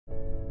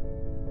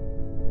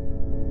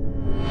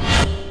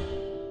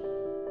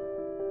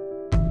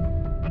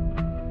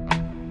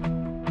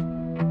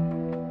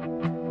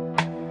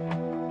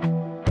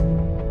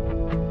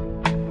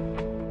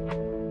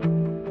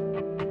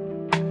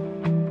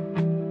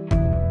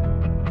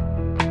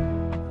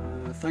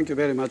Thank you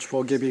very much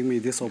for giving me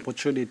this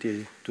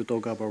opportunity to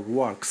talk about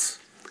works.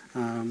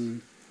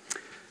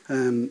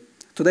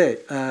 Today,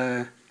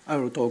 I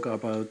will talk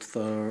about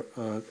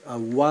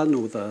one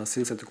of the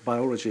synthetic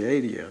biology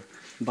area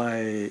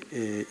by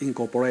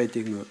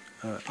incorporating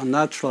a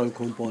natural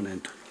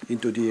component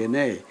into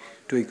DNA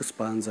to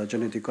expand the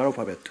genetic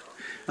alphabet.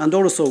 And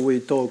also we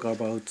talk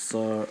about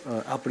the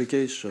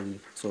application,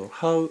 so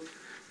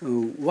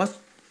what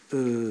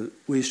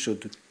we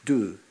should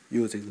do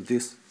using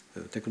this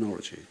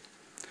technology.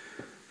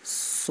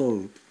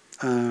 So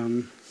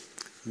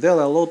there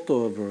are a lot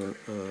of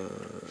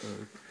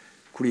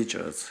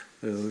creatures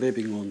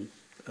living on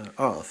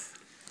Earth.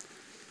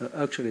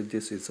 Actually,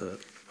 this is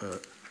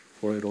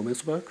Roy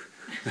Romesberg.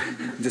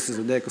 This is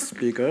the next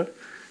speaker,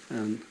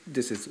 and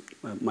this is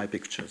my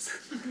pictures.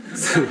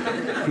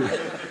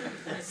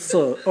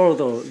 So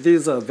although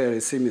these are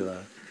very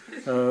similar,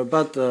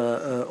 but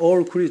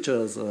all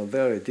creatures are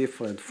very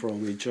different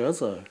from each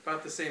other.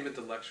 About the same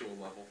intellectual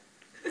level.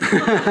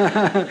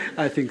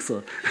 I think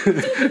so.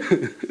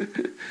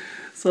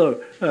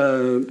 So,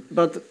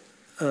 but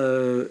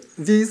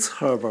these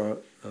have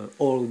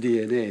all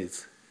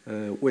DNAs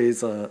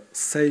with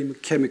same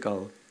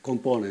chemical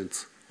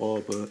components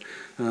of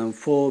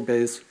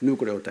 4-base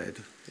nucleotide,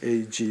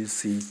 A, G,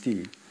 C,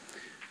 T,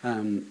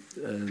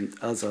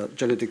 as a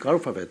genetic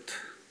alphabet.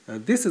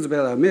 This is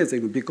very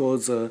amazing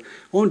because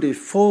only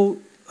 4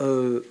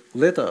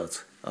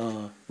 letters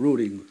are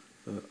ruling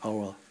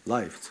our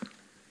lives.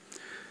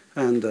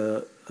 And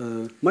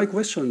my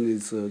question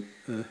is,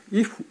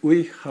 if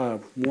we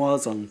have more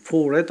than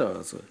 4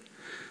 letters,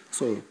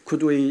 so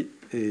could we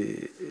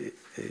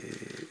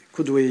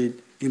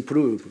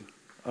improve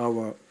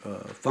our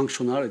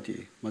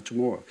functionality much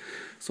more?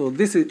 So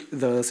this is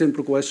the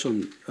simple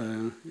question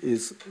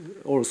is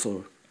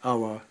also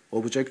our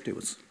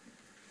objectives.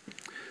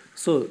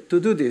 So to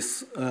do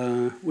this,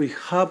 we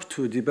have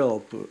to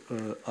develop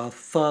a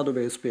 3rd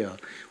base pair.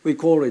 We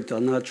call it a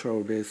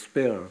natural base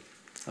pair.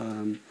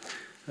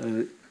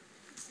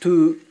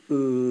 To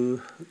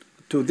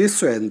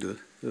this end,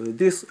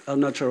 this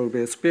unnatural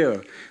base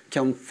pair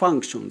can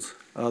function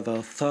as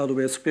a 3rd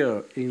base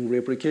pair in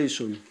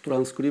replication,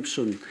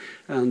 transcription,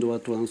 and/or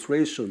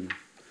translation.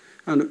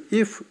 And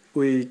if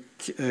we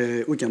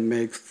can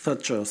make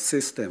such a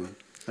system,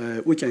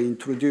 we can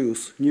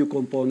introduce new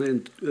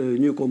component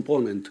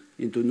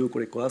into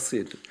nucleic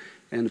acid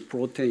and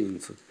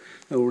proteins,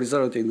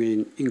 resulting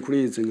in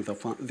increasing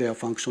their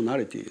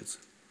functionalities.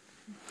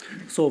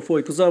 So, for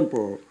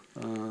example,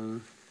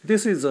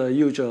 this is a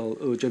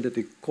usual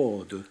genetic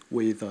code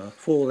with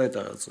 4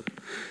 letters.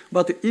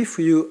 But if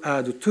you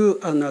add 2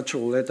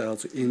 unnatural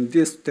letters in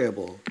this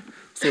table,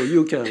 so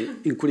you can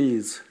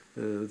increase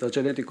the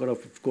genetic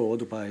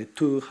code by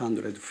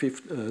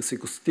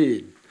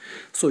 216.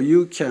 So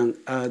you can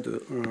add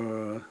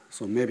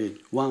so maybe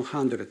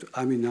 100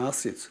 amino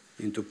acids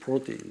into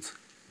proteins.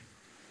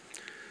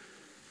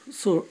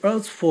 So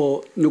as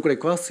for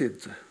nucleic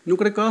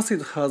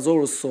acid has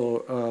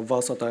also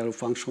versatile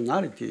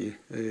functionality.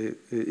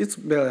 It's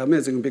very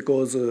amazing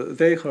because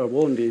they have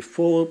only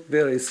 4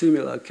 very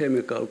similar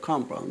chemical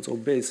compounds or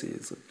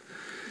bases.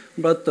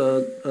 But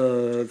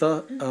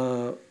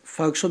the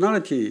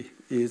functionality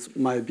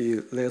might be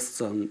less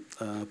than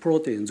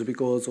proteins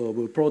because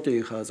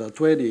protein has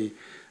 20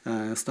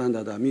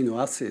 standard amino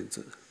acids.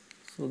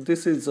 So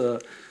this is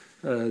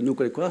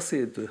nucleic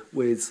acid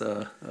with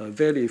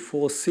very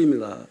 4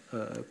 similar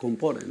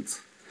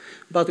components.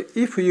 But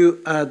if you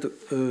add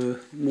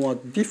more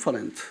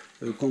different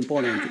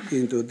component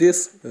into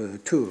these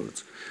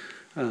tools,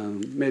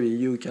 maybe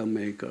you can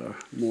make a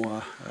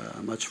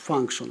much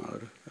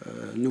functional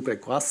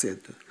nucleic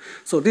acid.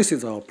 So this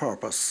is our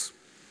purpose.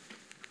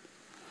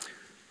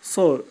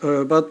 So,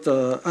 but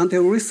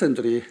until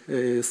recently,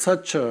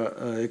 such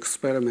an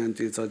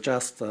experiment is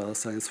just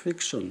science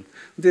fiction.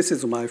 This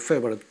is my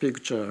favorite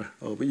picture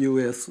of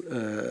US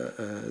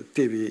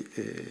TV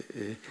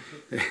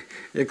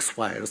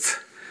X-Files.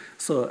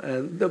 So,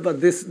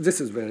 but this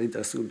is very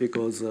interesting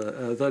because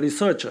the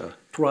researcher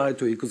tried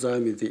to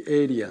examine the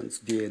alien's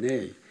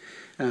DNA.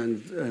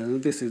 And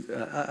this is,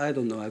 I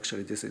don't know,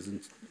 actually, this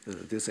isn't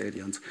these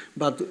aliens.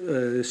 But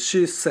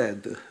she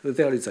said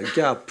there is a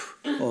gap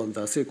on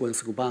the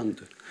sequencing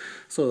band.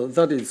 So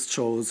that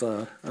shows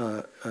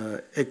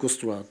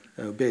extra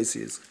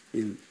bases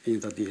in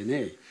the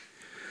DNA.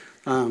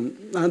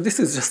 And this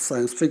is just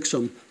science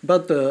fiction.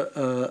 But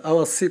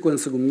our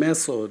sequencing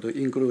method,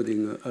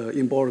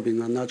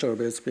 involving a natural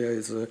base pair,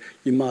 is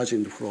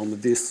imagined from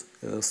this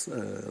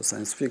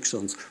science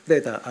fictions.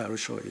 Later, I will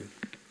show you.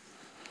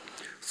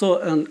 So,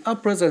 and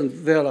at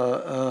present, there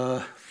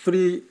are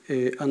 3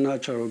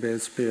 unnatural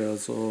base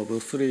pairs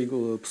of 3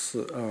 groups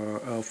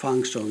are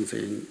functions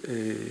in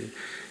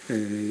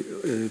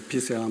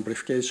PCR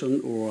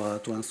amplification or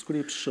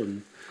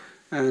transcription.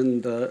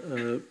 And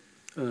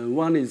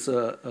one is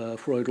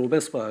Floyd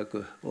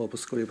Robesberg of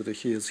script.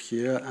 He is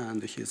here,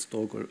 and he's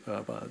talking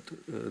about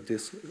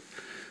this.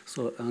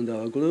 So, and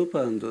our group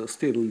and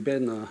Stephen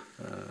Benner,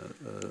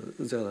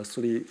 there are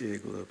 3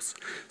 groups.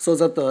 So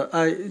that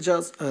I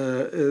just,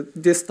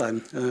 this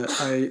time,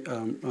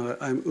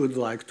 I would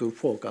like to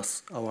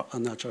focus our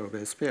unnatural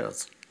base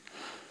pairs.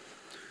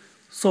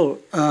 So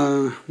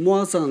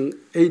more than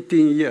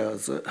 18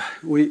 years,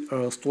 we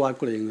are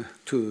struggling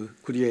to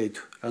create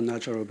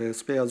unnatural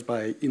base pairs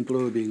by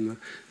improving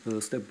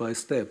step by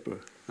step.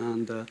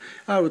 And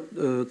I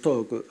will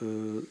talk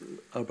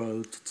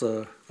about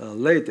the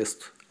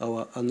latest,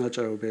 our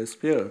unnatural base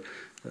pair,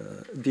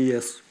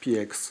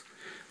 DSPX,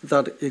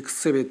 that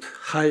exhibit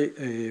high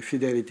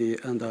fidelity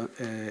and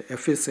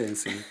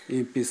efficiency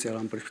in PCR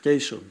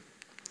amplification.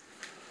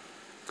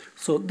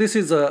 So this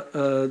is a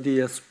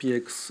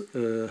DSPX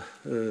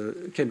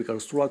chemical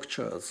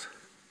structures.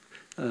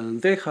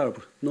 And they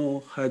have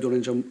no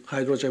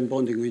hydrogen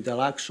bonding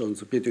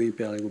interactions between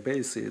pairing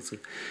bases.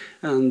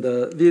 And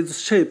these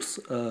shapes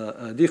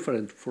are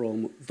different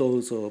from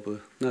those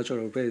of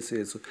natural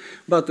bases.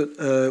 But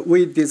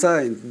we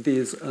designed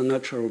these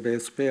natural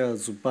base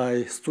pairs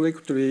by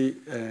strictly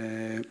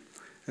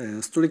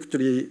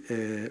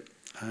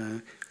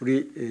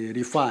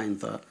refine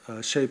the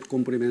shape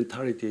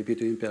complementarity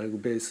between pairing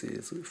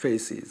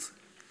faces.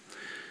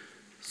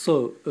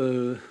 So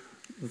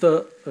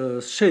the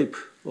shape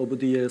of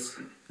DS,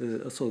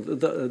 so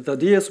the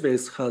DS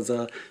base has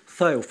a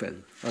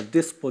thiophene at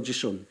this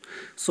position.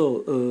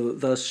 So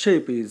the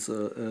shape is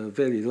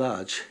very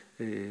large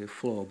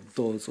from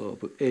those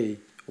of A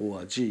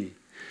or G.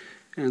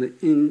 And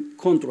in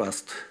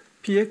contrast,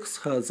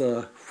 PX has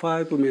a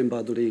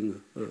 5-membered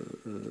ring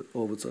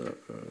of the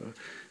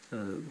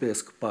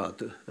basic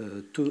part,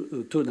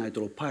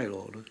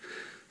 2-nitropyrrole.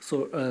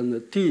 So,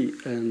 and T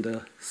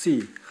and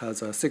C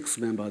has a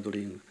 6-membered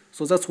ring.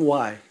 So that's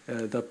why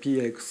the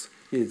PX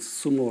is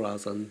smaller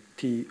than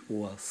T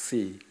or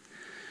C.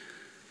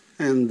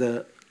 And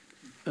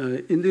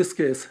in this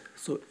case,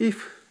 so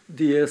if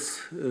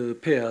DS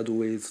paired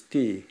with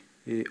T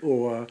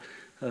or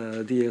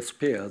DS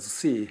pairs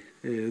C,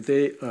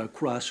 they are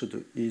crushed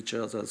each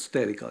other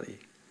sterically.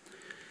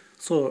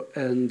 So,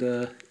 and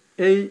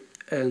A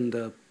and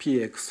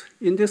PX,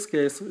 in this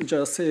case,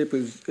 just shape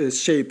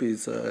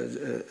is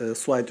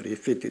slightly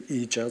fit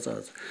each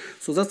other.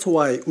 So that's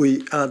why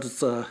we add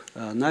the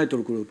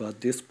nitro group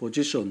at this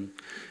position.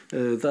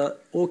 The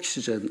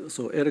oxygen,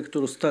 so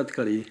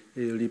electrostatically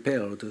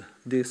repelled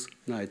this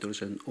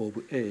nitrogen of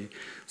A,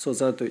 so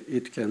that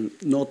it can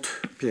not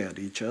pair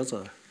each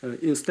other.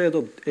 Instead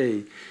of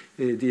A,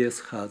 DS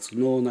has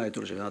no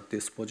nitrogen at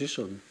this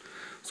position.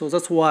 So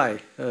that's why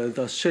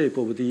the shape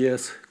of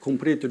DS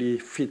completely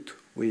fit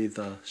with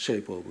the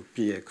shape of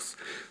PX.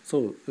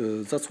 So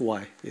that's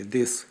why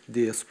this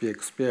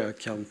DSPX pair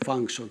can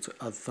function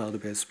as third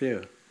base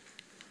pair.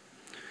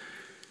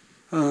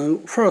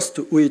 First,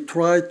 we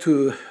try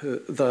to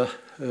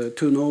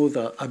know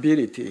the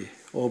ability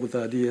of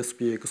the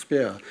DSPX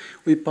pair.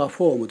 We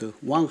performed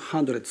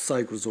 100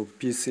 cycles of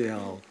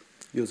PCR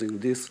using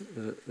these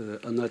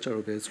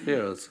unnatural base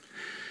pairs.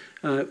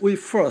 We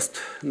first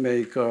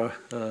make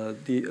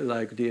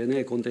like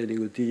DNA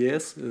containing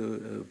DS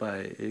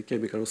by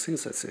chemical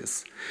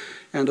synthesis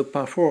and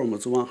perform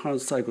 100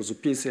 cycles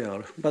of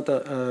PCR. But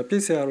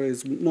PCR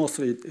is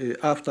mostly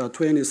after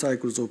 20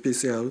 cycles of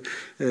PCR,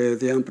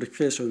 the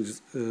amplification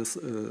is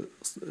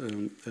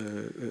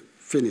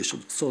finished.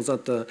 So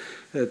that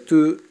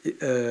to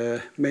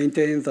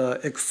maintain the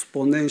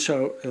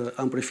exponential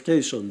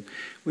amplification,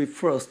 we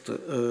first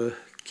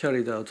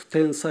carried out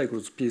 10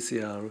 cycles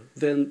PCR,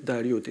 then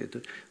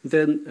diluted.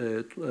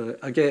 Then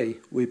again,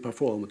 we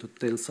performed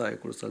 10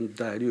 cycles and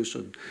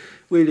dilution.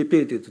 We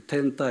repeated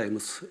 10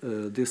 times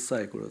these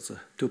cycles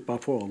to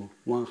perform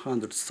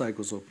 100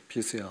 cycles of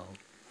PCR.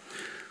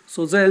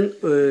 So then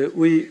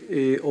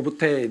we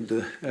obtained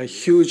a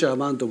huge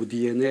amount of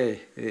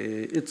DNA.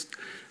 It's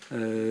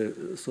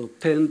so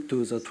 10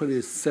 to the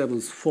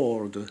 27th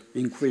fold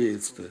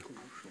increased.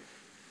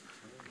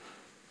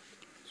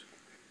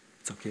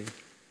 It's okay.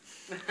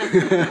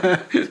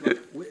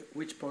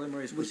 Which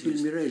polymerase was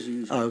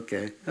used?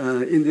 Okay.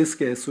 In this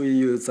case, we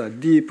use a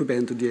deep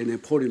bent DNA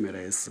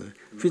polymerase,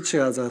 which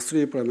has a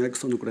 3'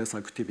 xeno-nucleic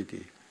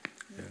activity.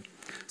 Yeah.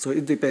 So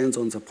it depends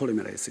on the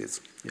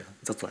polymerases. Yeah,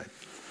 that's right.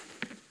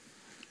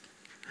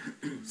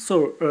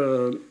 So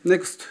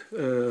next,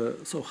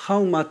 so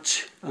how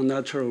much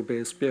unnatural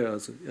base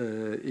pairs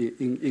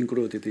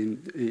included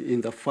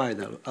in the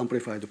final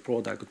amplified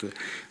product?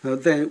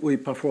 Then we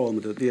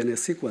performed DNA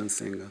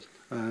sequencing.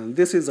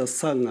 This is a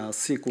Sanger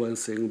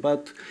sequencing,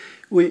 but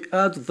we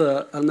add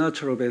the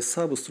unnatural base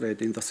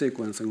substrate in the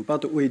sequencing,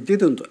 but we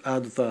didn't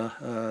add the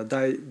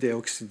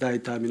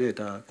deoxy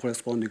terminator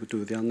corresponding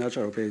to the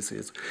unnatural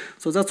bases.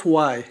 So that's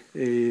why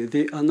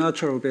the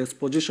unnatural base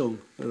position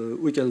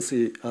we can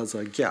see as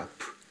a gap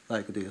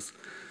like this.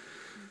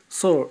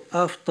 So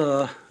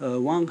after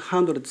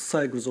 100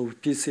 cycles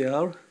of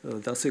PCR,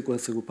 the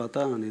sequencing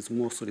pattern is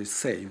mostly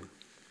same.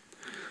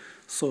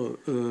 So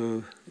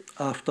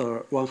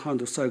after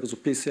 100 cycles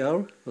of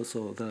PCR,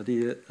 so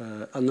the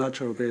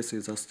unnatural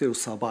bases are still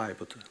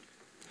survived.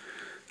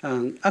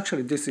 And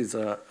actually, this is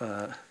a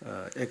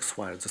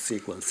X-file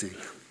sequencing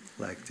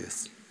like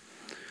this.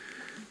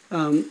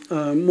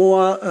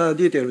 More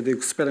detailed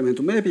experiment,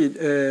 maybe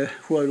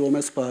Huai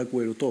Romesberg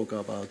will talk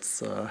about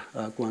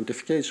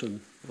quantification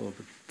of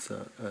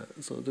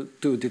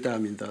to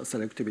determine the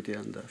selectivity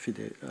and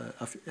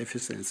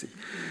efficiency.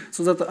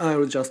 So that I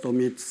will just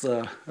omit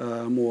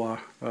more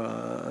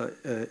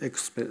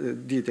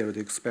detailed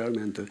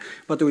experiment,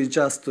 but we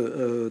just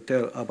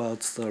tell about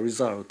the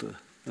result.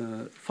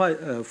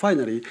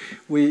 Finally,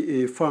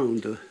 we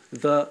found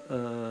the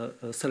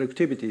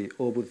selectivity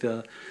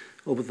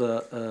of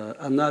the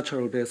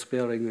unnatural base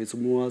pairing is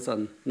more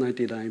than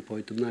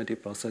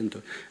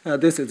 99.90%.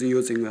 This is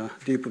using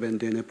deep vein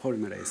DNA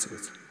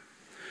polymerases.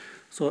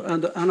 So,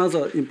 and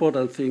another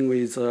important thing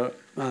is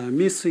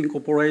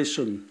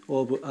misincorporation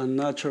of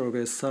unnatural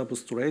base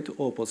substrate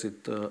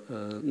opposite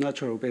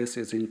natural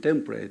bases in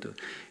template.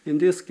 In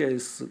this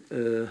case,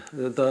 the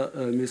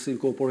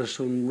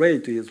misincorporation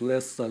rate is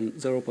less than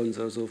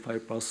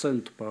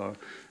 0.005% per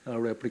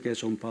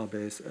replication per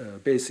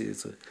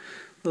basis.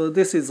 So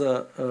this is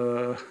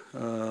a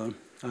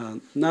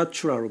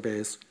natural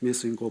base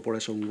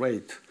misincorporation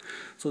rate.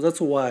 So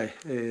that's why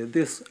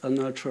this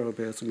unnatural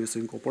base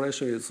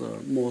misincorporation is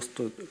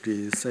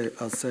mostly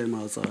same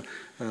as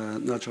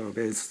natural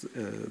base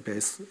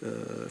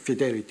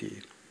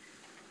fidelity.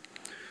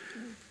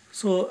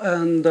 So,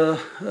 and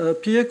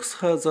PX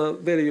has a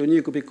very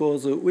unique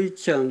because we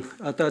can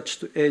attach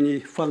to any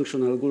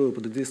functional group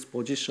the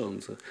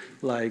dispositions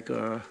like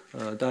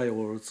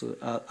diols,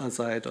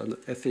 azide, and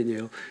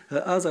ethinyl.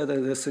 Azide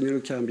and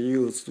ethinyl can be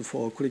used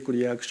for quick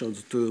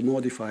reactions to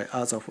modify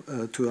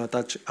to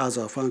attach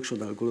other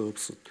functional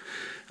groups.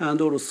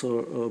 And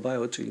also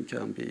biotin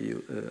can be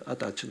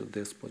attached to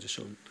this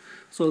position.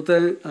 So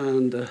then,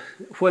 and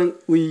when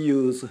we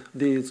use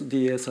these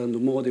DS and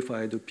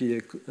modified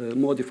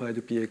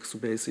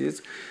PX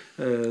bases,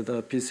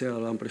 the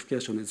PCR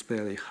amplification is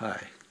very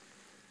high.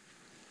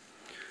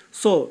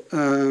 So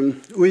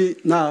we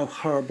now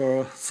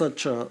have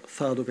such a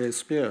third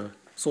base pair,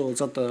 so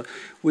that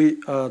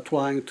we are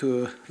trying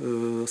to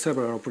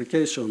several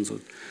applications.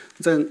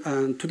 Then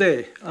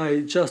today, I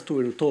just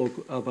will talk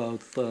about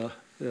the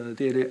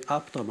DNA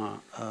aptamer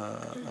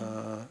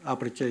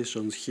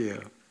applications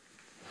here.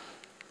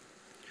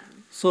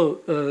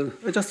 So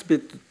I just a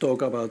bit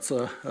talk about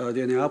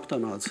DNA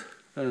aptamers.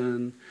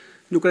 And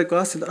nucleic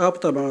acid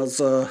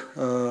aptamers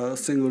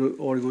single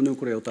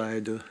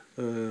oligonucleotide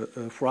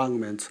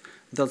fragments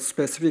that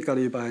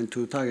specifically bind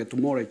to target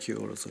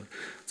molecules.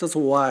 That's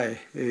why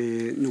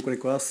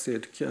nucleic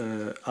acid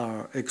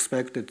are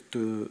expected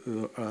to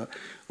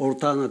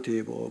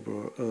alternative of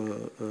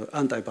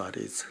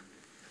antibodies.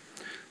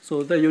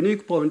 So the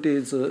unique point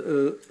is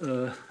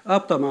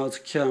aptamers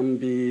can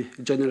be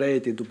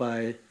generated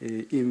by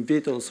in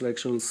vitro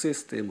selection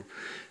system,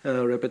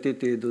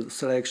 repetitive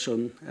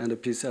selection and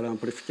PCR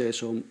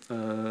amplification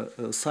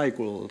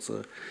cycles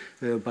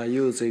by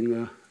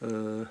using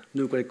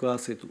nucleic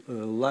acid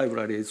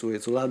libraries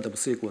with random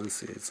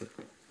sequences.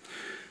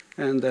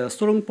 And the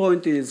strong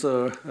point is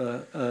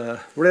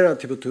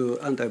relative to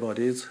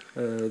antibodies,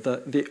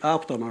 the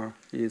aptamer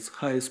is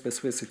high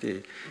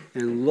specificity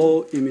and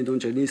low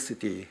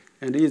immunogenicity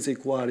and easy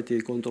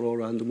quality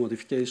control and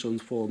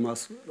modifications for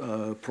mass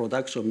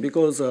production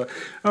because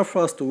at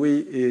first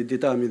we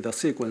determine the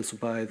sequence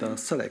by the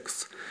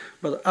selects.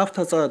 But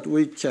after that,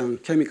 we can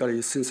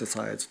chemically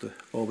synthesize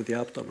of the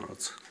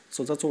aptamers.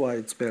 So that's why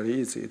it's very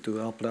easy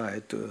to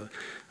apply to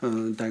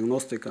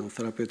diagnostic and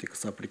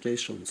therapeutics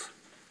applications.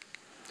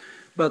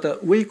 But the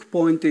weak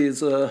point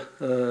is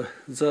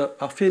the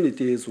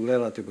affinity is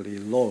relatively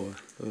low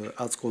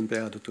as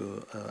compared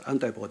to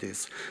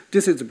antibodies.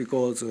 This is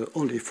because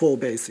only 4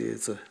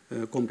 bases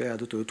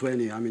compared to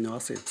 20 amino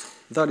acids.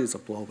 That is a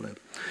problem.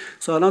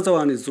 So another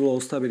one is low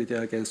stability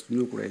against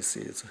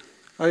nucleases.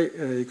 I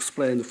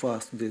explained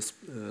first these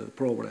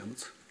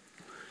problems.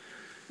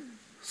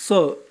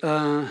 So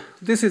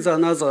this is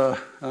another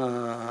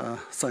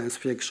science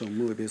fiction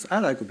movies. I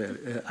like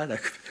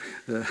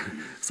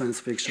science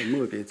fiction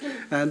movies.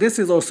 And this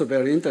is also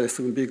very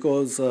interesting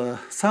because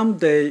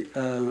someday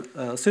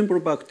simple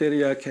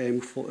bacteria came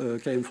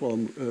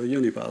from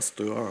universe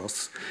to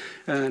Earth.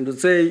 And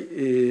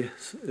they,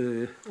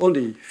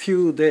 only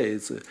few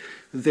days,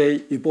 they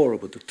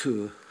evolved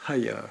to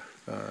higher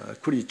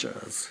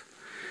creatures.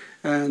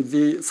 And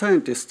the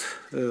scientists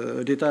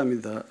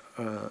determined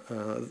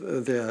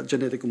their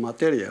genetic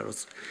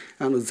materials,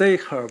 and they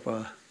have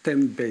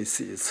 10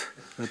 bases,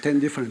 10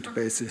 different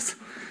bases.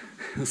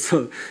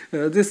 So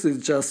this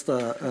is just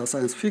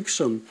science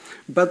fiction,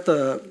 but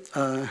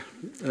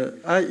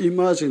I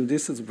imagine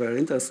this is very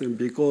interesting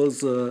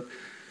because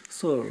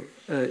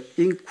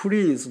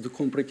increase the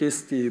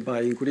complexity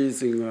by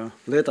increasing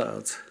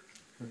letters.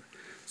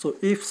 So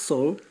if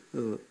so,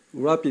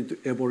 rapid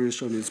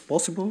evolution is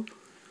possible,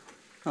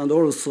 and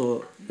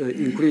also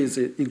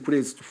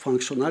increased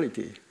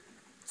functionality.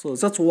 So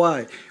that's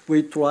why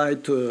we try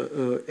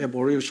to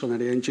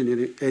evolutionary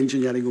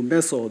engineering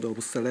method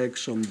of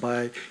selection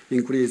by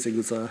increasing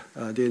the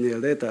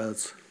DNA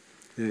letters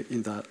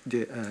in the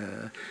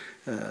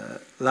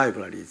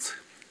libraries.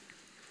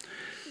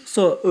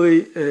 So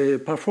we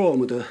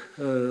performed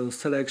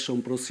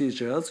selection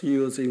procedures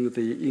using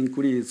the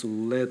increased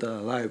letter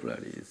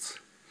libraries.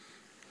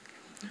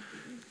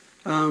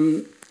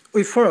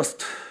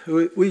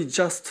 We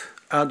just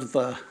add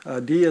the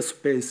DS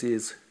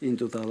bases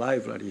into the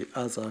library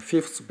as a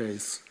fifth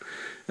base.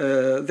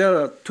 There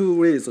are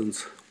two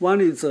reasons.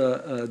 One is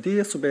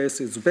DS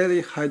base is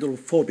very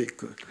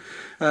hydrophobic.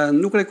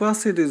 Nucleic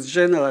acid is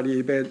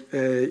generally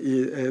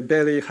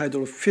very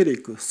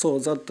hydrophilic, so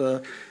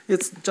that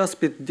it's just a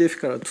bit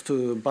difficult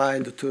to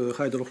bind to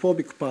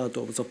hydrophobic part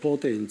of the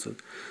proteins.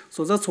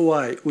 So that's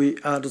why we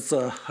add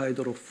the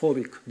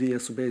hydrophobic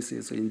DS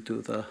bases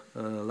into the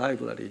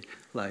library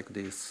like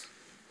this.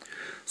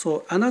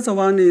 So another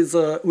one is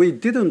we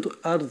didn't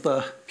add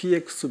the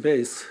PX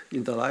base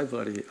in the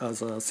library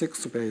as a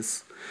sixth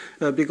base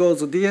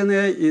because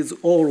DNA is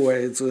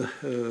always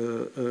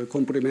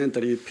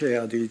complementary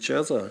paired each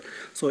other.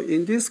 So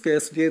in this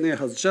case, DNA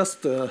has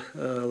just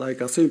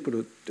like a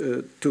simple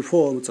to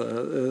form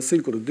a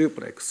single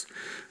duplex.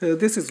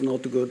 This is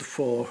not good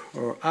for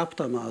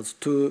aptamers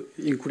to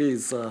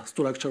increase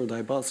structural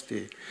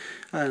diversity.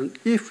 And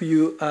if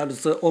you add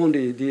the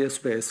only DS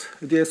base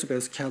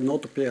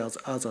cannot pair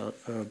other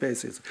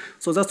bases.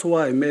 So that's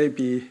why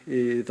maybe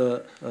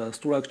the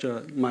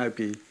structure might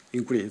be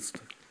increased.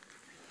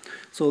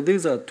 So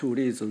these are two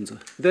reasons.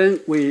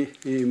 Then we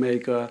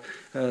make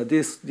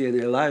this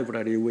DNA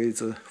library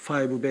with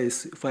five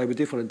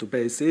different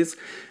bases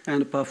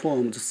and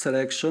performed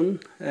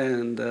selection.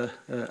 And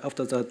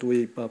after that,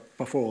 we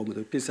performed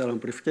PCR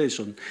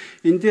amplification.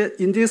 In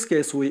this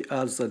case, we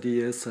add the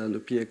DS and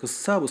PX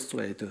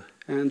substrate.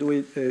 And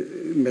we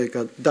make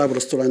a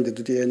double-stranded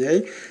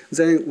DNA.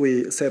 Then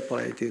we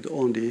separated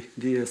only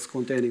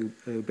DS-containing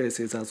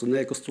bases as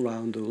next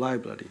round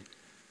library.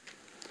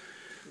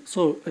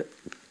 So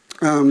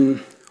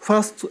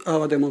first,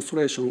 our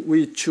demonstration,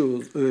 we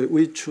choose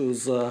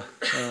BGF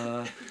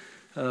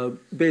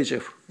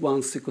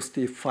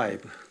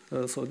 165.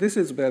 So this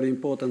is very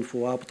important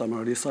for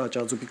aptamer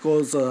researchers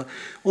because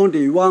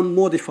only one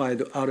modified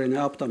RNA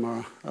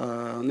aptamer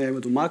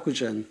named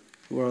MacGen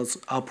was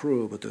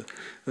approved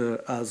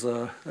as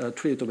a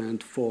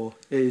treatment for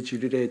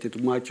age-related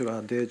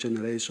macular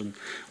degeneration.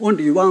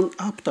 Only one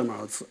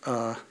aptamers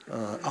are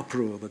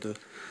approved.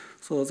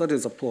 So that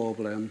is a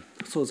problem.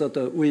 So that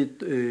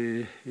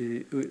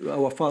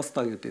our first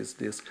target is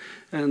this.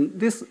 And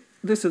this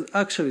is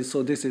actually,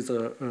 so this is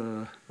a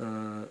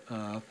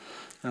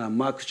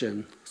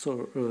MacGen.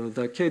 So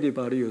the KD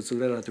value is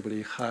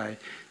relatively high,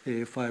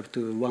 5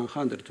 to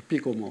 100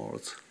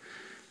 picomoles.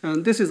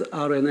 And this is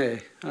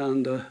RNA.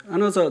 And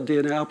another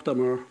DNA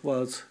aptamer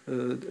was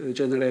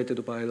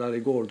generated by Larry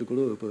Gold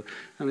group.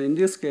 And in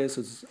this case,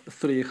 it's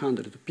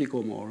 300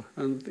 picomole.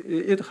 And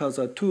it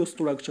has two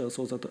structures,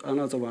 so that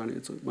another one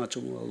is much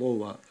more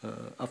lower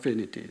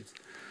affinities.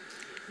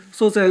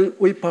 So then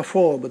we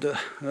performed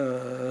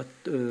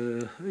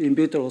in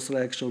vitro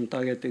selection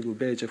targeting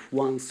BGF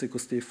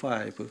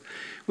 165.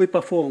 We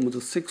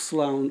performed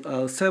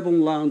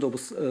 7 rounds of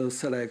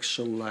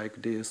selection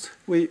like this.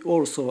 We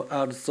also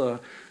add the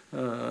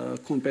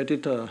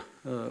competitor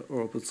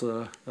of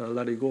the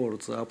Larry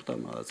Gold's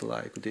aptamers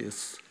like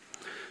this.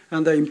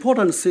 And the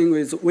important thing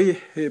is we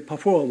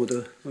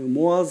performed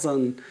more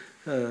than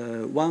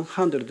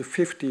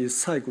 150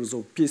 cycles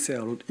of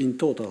PCR in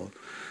total.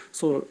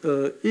 So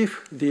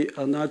if the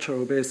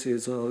unnatural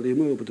bases are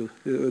removed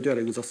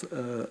during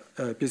the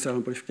PCR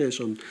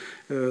amplification,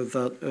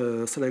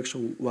 that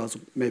selection was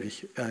maybe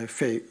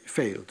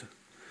failed.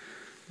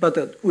 But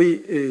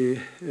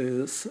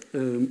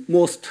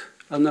most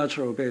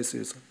unnatural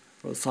bases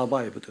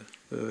survived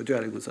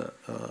during the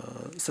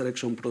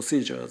selection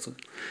procedures.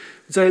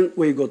 Then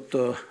we got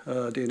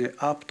DNA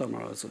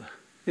aptamers.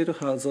 It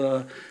has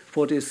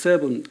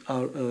 47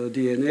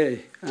 DNA,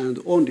 and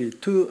only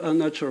 2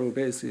 unnatural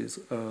bases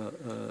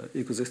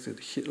existed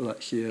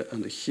here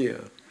and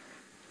here.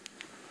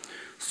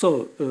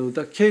 So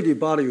the KD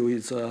value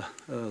is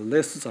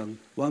less than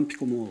 1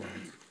 picomolar.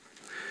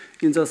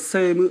 In the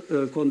same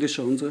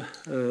conditions,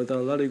 the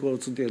Larry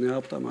Gold's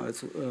DNA aptamer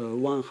is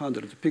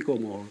 100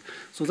 picomole.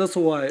 So that's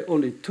why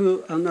only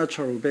 2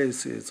 unnatural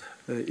bases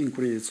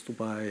increased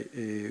by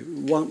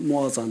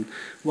more than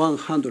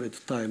 100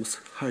 times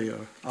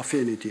higher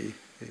affinity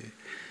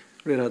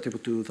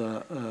relative to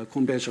the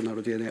conventional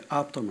DNA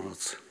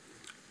aptamers.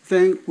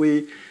 Then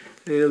we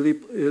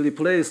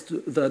replaced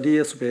the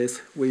DS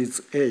base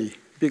with A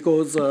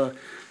because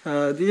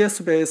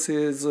DS base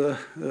is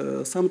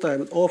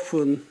sometimes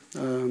often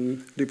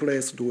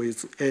replaced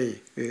with A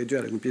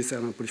during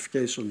PCR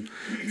amplification.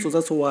 So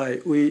that's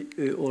why we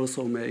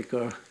also make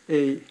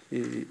A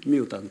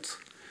mutant.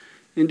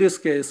 In this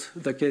case,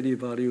 the KD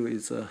value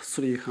is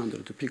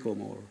 300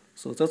 picomole.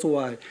 So that's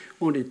why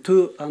only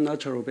 2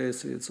 unnatural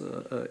bases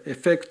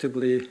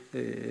effectively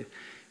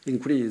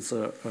increase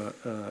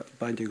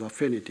binding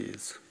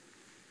affinities.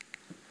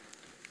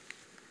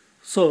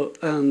 So,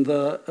 and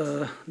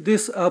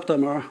this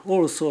aptamer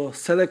also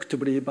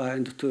selectively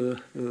bind to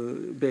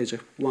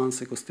VEGF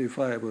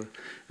 165.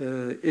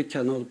 It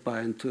cannot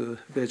bind to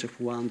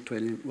VEGF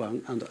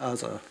 121 and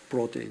other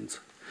proteins.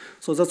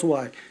 So that's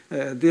why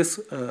this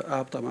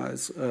aptamer,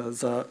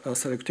 the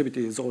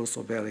selectivity is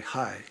also very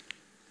high.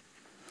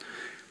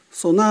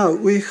 So now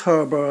we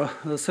have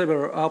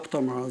several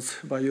aptamers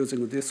by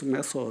using this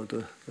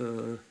method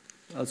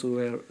as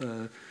well.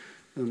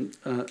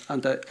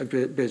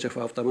 Anti-VEGF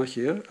aptamer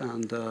here,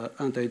 and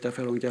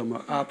anti-interferon gamma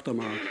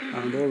aptamer,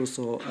 and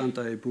also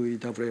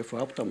anti-VEGF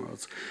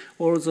aptamers.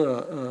 All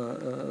the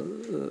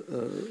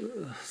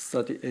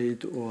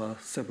 38 or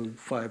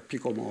 75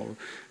 picomole,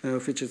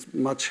 which is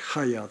much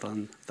higher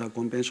than the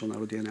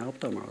conventional DNA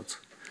aptamers.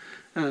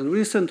 And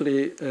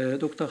recently,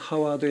 Dr.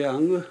 Howard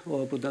Young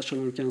of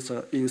National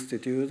Cancer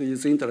Institute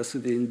is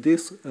interested in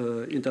this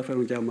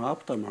interferon gamma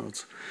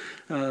aptamers.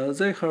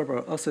 They have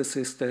an assay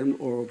system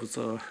of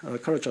the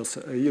culture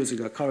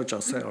using culture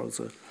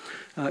cells.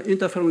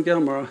 Interferon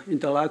gamma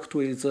interact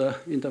with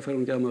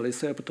interferon gamma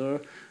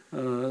receptor,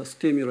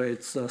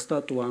 stimulates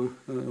STAT1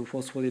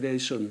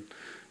 phosphorylation.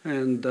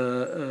 And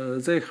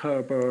they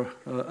have an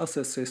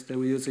assay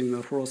system using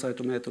a flow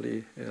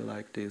cytometry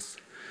like this.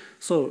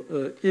 So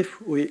if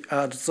we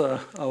add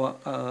our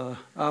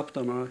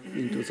aptamer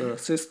into the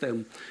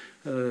system,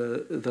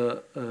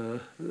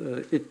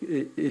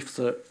 if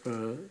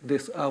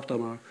this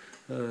aptamer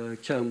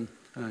can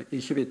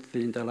inhibit the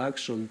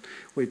interaction,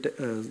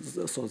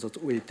 so that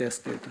we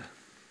tested.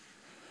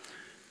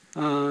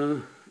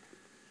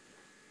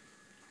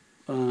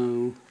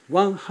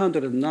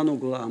 100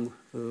 nanogram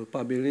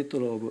per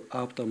milliliter of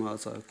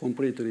aptamers are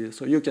completely,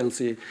 so you can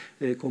see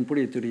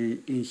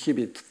completely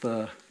inhibit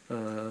the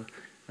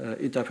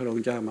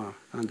interferon gamma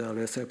and the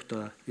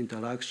receptor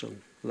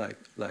interaction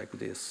like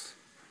this.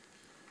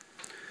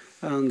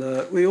 And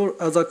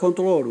as a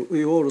control,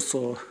 we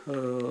also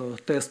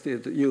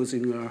tested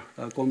using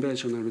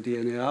conventional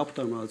DNA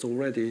aptamers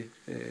already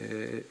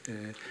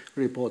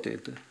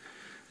reported.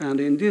 And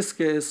in this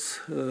case,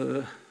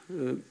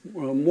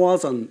 more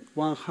than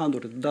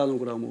 100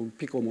 nanogram of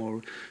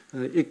picomole,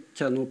 it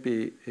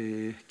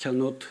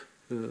cannot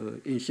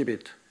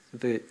inhibit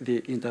the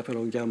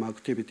interferon gamma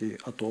activity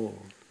at all.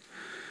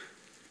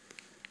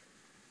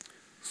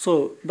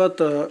 So, but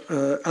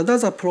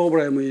another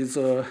problem is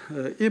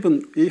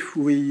even if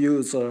we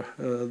use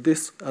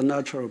this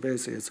unnatural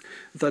basis,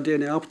 the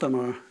DNA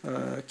aptamer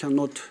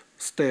cannot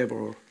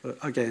stable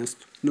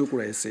against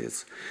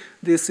nucleases.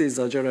 This is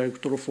a gel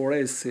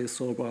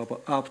electrophoresis of our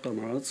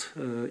aptamers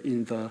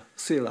in the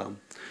serum.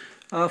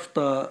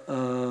 After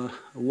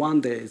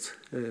 1 day,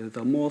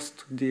 the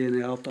most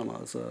DNA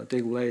aptamers are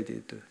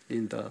degraded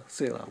in the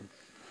serum.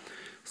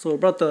 So,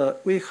 but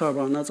we have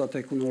another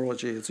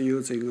technology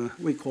using,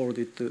 we call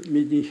it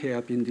mini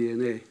hairpin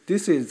DNA.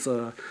 This is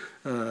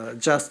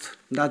just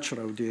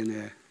natural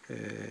DNA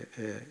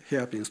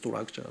hairpin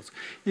structures.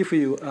 If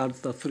you add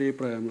the 3'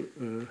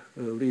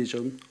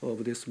 region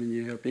of this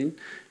mini hairpin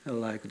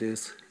like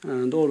this,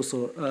 and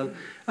also,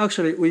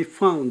 actually we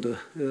found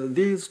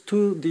these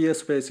 2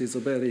 DS bases are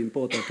very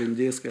important in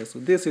this case.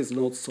 This is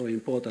not so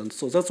important.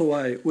 So that's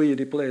why we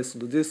replaced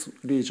this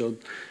region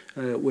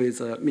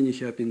with mini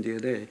hairpin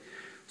DNA.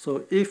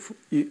 So if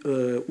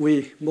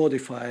we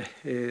modify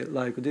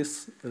like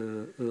this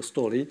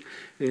story,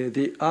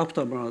 the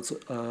aptamers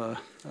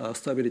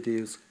stability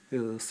is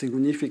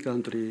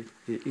significantly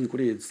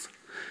increased.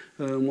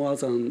 More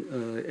than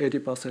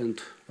 80%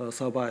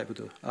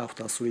 survived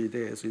after 3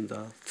 days in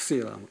the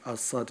serum at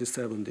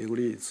 37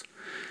 degrees.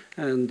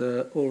 And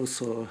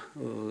also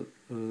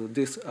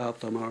this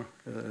aptamer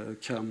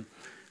can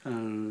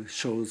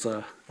show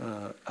the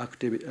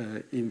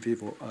in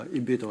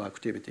vitro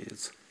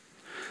activities.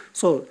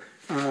 So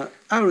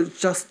I will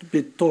just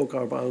talk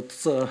about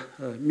the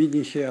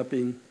mini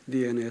hairpin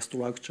DNA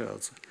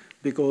structures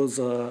because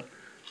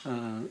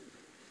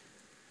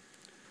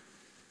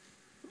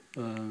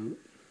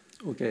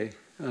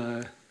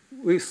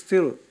we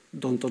still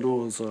don't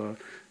know the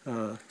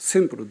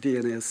simple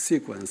DNA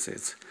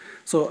sequences.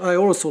 So I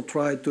also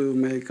try to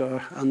make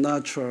a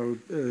unnatural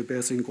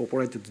base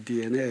incorporated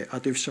DNA,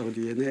 artificial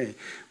DNA.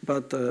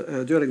 But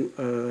during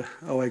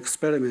our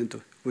experiment,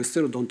 we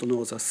still don't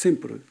know the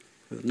simple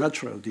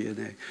natural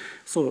DNA.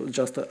 So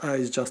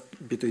I just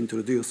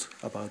introduce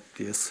about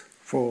this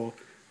for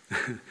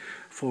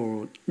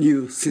for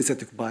new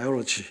synthetic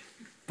biology.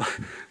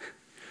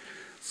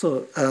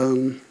 So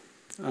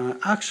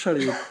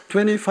actually,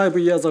 25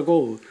 years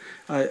ago,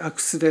 I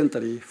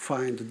accidentally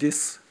found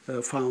this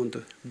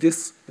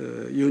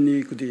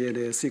unique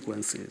DNA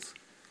sequences.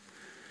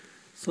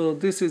 So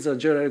this is a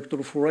gel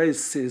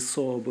electrophoresis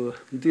of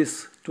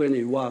this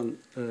 21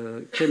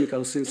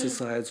 chemical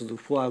synthesized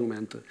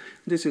fragment.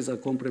 This is a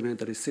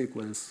complementary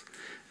sequence.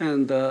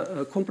 And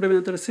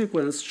complementary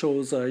sequence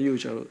shows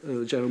usual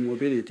gel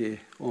mobility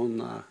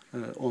on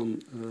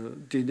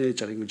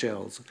denaturing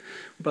gels.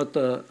 But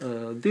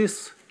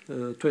this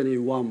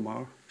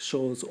 21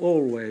 shows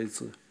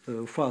always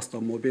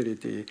faster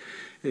mobility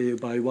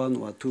by 1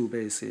 or 2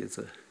 bases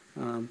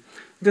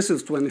This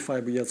is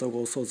 25 years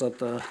ago, so that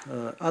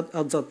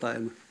at that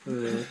time,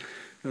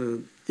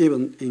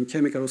 even in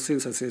chemical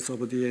synthesis of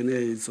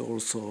DNA is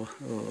also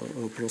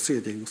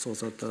proceeding, so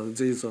that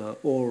these are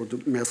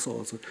old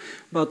methods.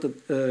 But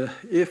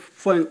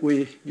if when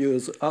we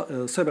use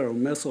several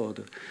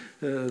methods,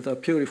 the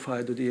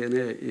purified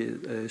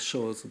DNA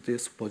shows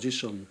this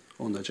position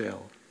on the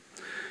gel.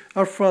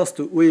 At first,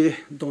 we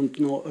didn't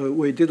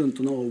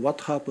know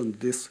what happened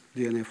to this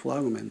DNA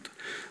fragment.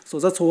 So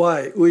that's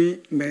why we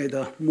made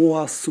a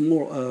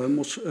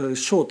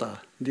shorter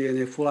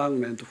DNA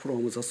fragment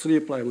from the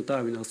 3'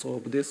 terminus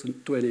of this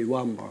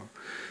 21 mer.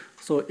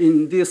 So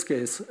in this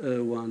case,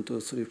 1, 2,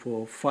 3,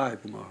 4,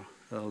 5 mer,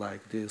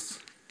 like this,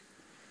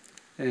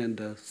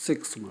 and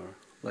 6 mer,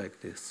 like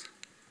this,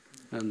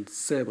 and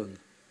 7,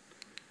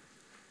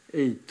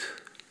 8,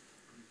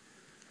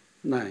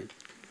 9.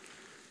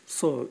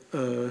 So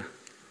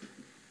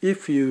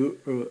if you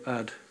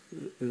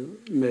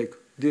make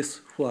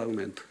this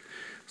fragment,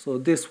 so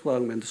this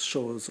fragment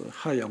shows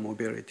higher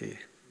mobility.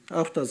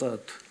 After that,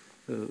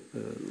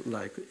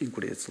 like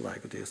increase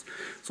like this.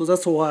 So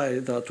that's why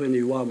the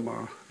 21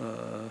 mer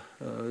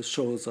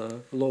shows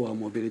a lower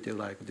mobility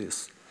like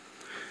this.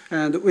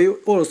 And we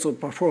also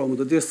performed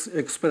this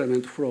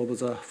experiment from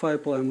the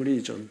 5'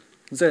 region.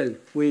 Then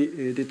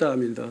we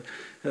determined the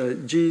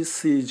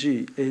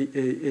GCG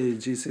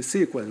AAAGC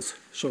sequence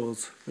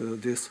shows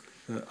this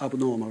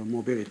abnormal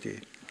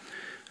mobility.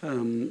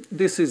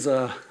 This is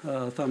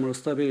thermal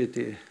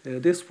stability.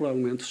 This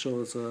fragment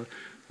shows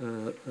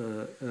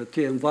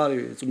TM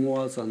value is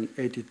more than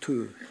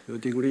 82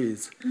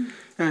 degrees.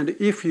 And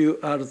if you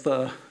add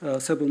the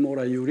 7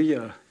 molar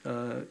urea,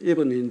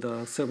 even in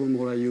the 7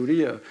 molar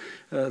urea,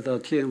 the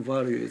TM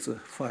value is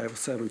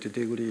 570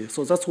 degrees.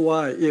 So that's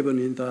why even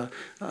in the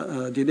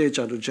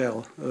denatured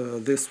gel,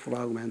 this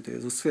fragment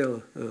is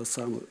still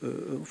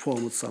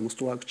forms some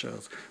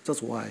structures.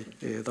 That's why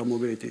the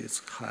mobility is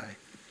high.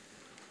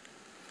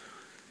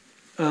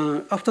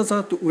 After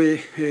that,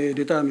 we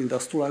determined the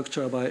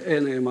structure by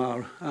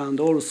NMR and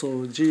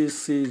also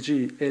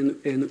GCG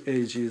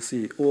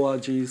NAGC or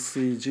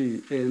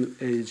GCG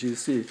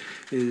NAGC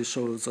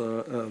shows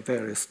a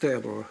very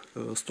stable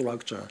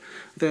structure.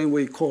 Then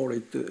we call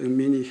it a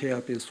mini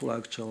hairpin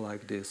structure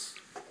like this.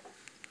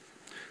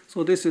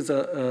 So this is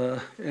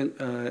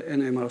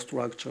NMR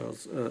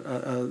structures,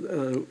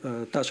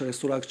 tertiary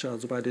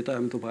structures by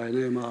determined by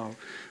NMR,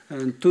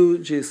 and 2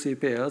 GC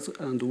pairs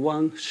and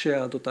 1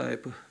 shared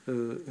type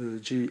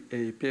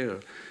GA pair.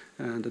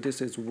 And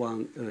this is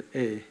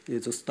 1A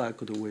is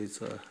stacked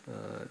with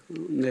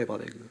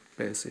neighboring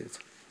bases.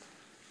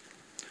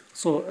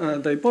 So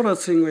the important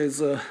thing is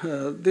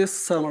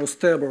this thermal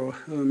stable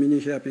mini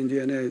hairpin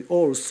DNA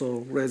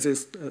also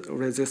resist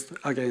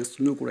against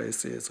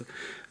nucleases.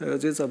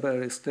 These are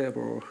very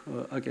stable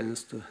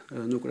against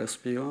nucleus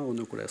P1 or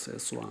nucleus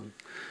S1.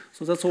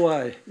 So that's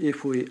why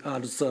if we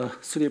add the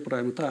 3'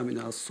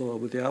 terminus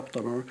of the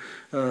aptamer,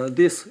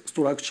 this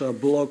structure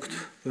blocked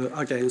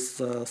against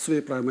the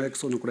 3'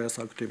 exonuclease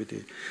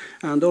activity.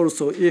 And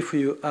also if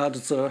you add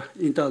the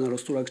internal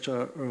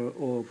structure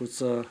of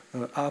the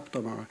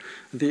aptamer,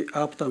 the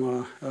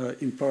aptamer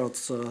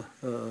imparts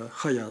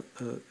higher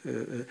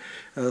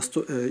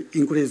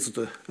increased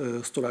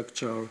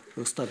structural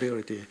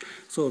stability.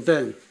 So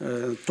then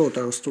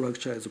total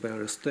structure is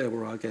very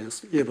stable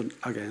even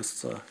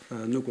against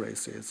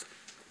nucleases.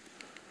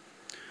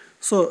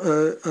 So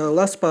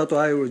last part,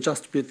 I will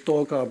just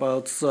talk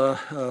about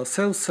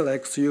cell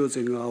selects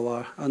using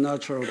our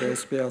unnatural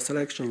base pair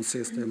selection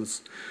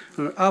systems.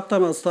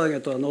 Aptamers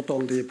target are not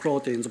only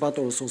proteins, but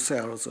also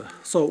cells.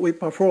 So we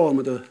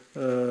performed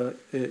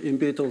in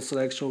vitro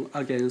selection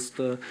against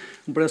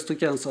breast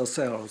cancer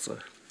cells.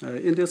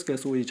 In this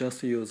case, we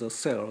just use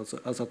cells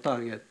as a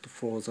target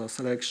for the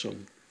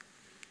selection.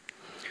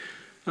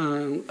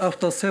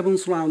 After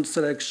 7th round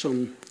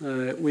selection,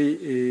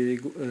 we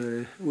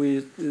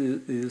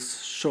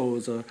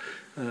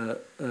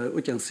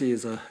can see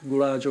the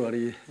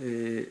gradually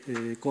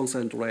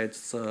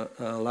concentrates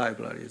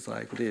libraries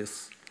like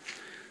this.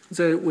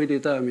 Then we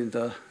determined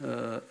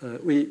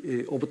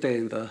we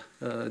obtained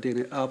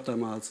DNA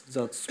aptamers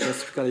that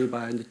specifically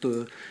bind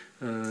to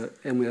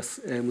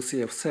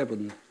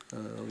MCF7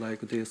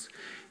 like this.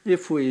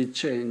 If we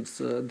change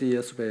the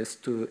DS base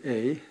to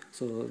A,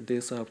 so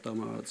this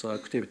aptamer's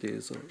activity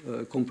is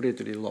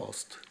completely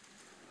lost.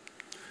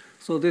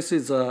 So this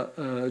is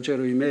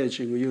gel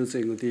imaging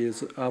using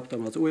these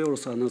aptamers. We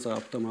also another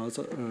aptamers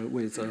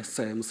with the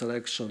same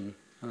selection,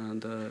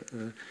 and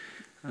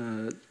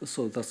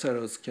so the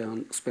cells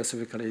can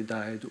specifically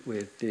died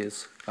with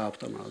these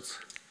aptamers.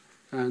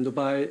 And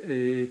by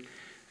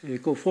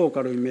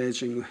confocal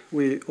imaging,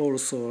 we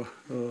also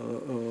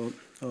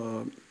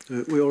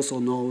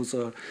know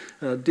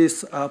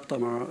this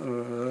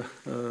aptamer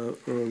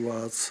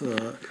was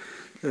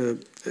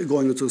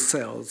going to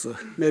cells,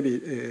 maybe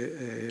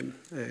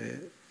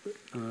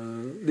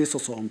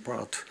lysosome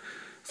part.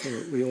 So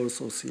we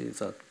also see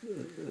that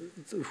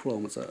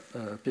from the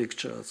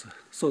pictures.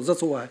 So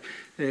that's why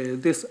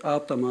this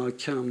aptamer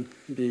can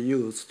be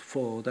used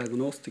for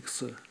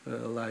diagnostics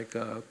like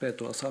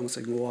PET or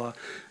something, or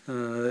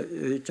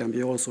it can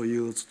be also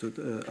used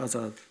as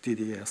a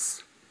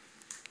DDS.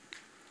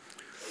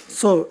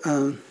 So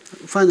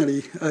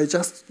finally, I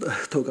just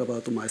talk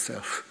about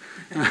myself.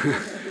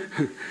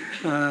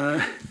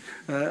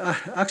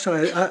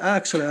 Actually,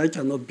 I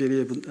cannot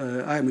believe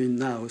I'm in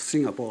now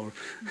Singapore.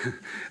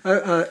 I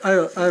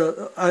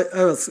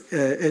was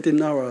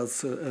 18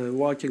 hours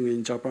working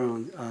in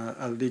Japan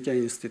at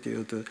Ligan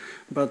Institute,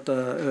 but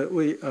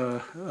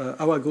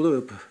our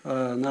group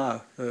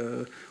now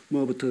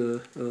moved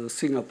to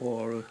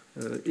Singapore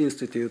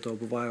Institute of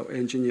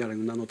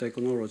Bioengineering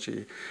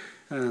Nanotechnology,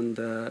 and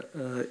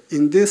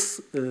in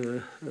this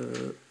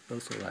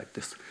also like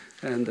this,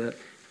 and.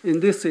 In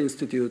this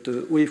institute,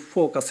 we're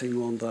focusing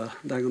on the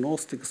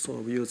diagnostics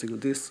of using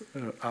these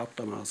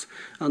aptamers,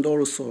 and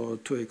also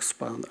to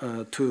expand,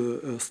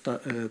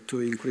 to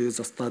increase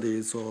the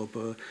studies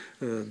of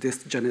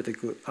this genetic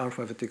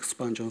alphabet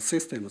expansion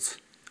systems.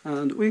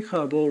 And we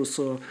have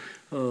also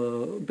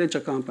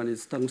venture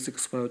companies, Diagnostic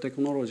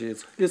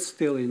Biotechnologies, is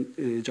still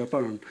in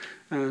Japan,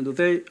 and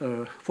they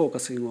are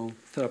focusing on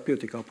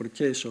therapeutic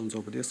applications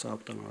of these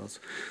aptamers.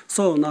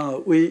 So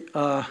now we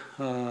are,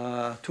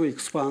 to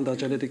expand the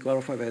genetic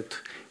alphabet,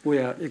 we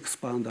are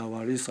expand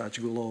our research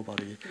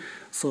globally,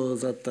 so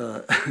that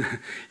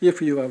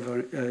if you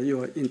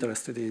are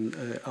interested in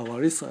our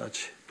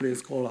research,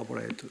 please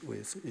collaborate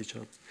with each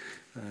of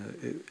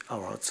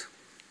ours.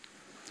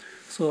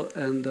 So,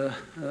 and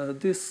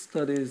this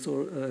study is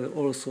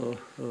also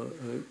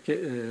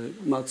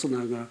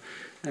Matsunaga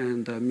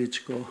and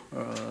Michiko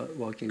are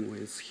working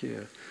with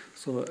here.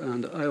 So,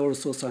 and I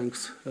also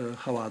thanks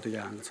Howard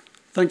Young.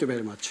 Thank you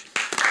very much.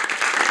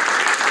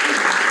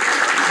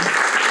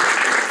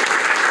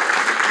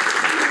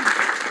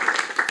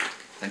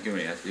 Thank you,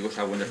 Maria. It was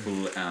a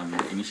wonderful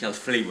initial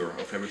flavor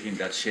of everything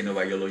that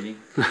xenobiology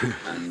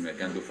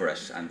can do for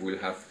us. And we'll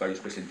have various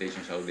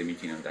presentations out of the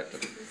meeting on that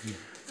topic.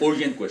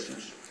 Urgent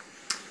questions.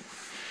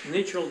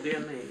 Natural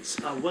DNAs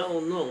are well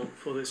known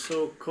for the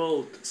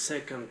so-called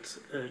second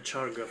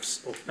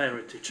Chargaff's or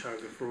parity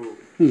Chargaff rule.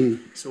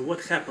 Mm-hmm. So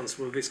what happens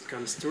with this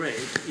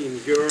constraint in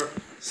your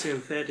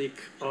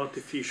synthetic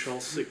artificial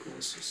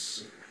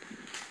sequences?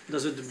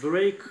 Does it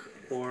break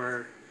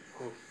or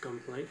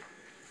complete?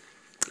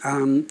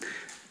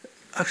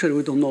 Actually,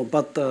 we don't know,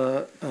 but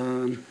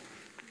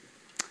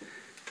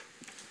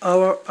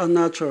our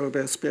unnatural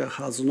base pair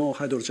has no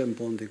hydrogen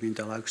bonding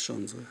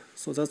interactions.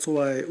 So that's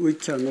why we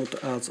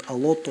cannot add a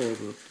lot of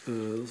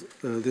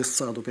this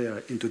third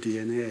pair into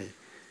DNA.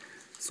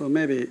 So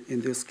maybe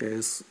in this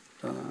case,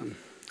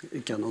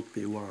 it cannot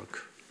be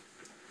work.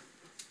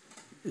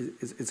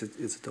 Is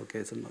it okay?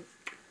 Is it not?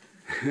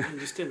 I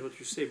understand what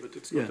you say, but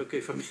it's not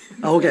okay for me.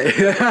 Okay.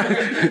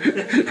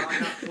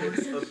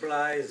 Nanotechnology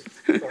applies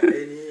for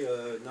any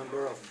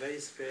number of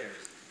base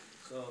pairs.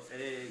 So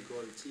A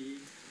equals T,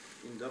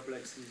 in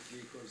duplex G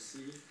equals C,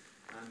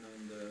 and on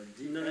the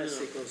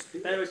DS equals P.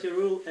 Parity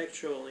rule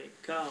actually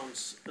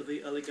counts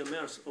the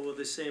oligomers over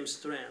the same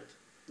strand.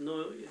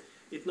 No,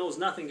 it knows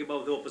nothing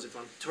about the opposite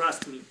one.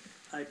 Trust me,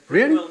 I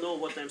pretty well know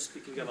what I'm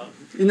speaking about.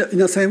 In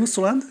the same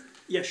strand?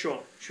 Yeah,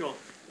 sure.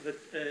 That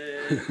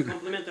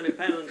complementary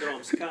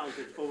palindromes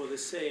counted over the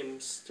same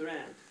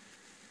strand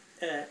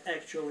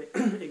actually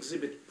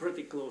exhibit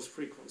pretty close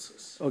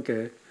frequencies.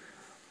 Okay.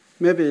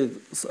 Maybe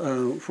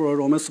for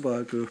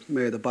Romesberg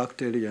made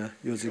bacteria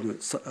using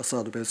a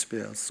third base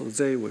pair, so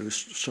they will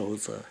show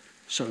the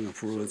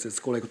Chargaff rule is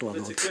correct or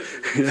That's not. a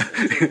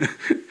question.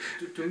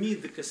 To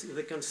meet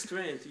the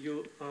constraint,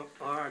 you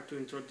are to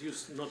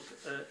introduce not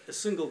a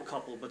single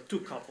couple, but two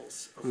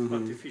couples of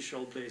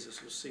artificial bases,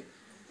 you see.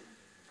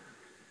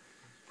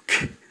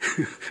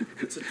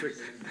 It's a trick.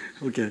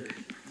 Okay.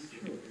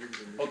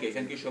 Okay,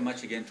 thank you so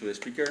much again to the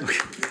speaker. Okay.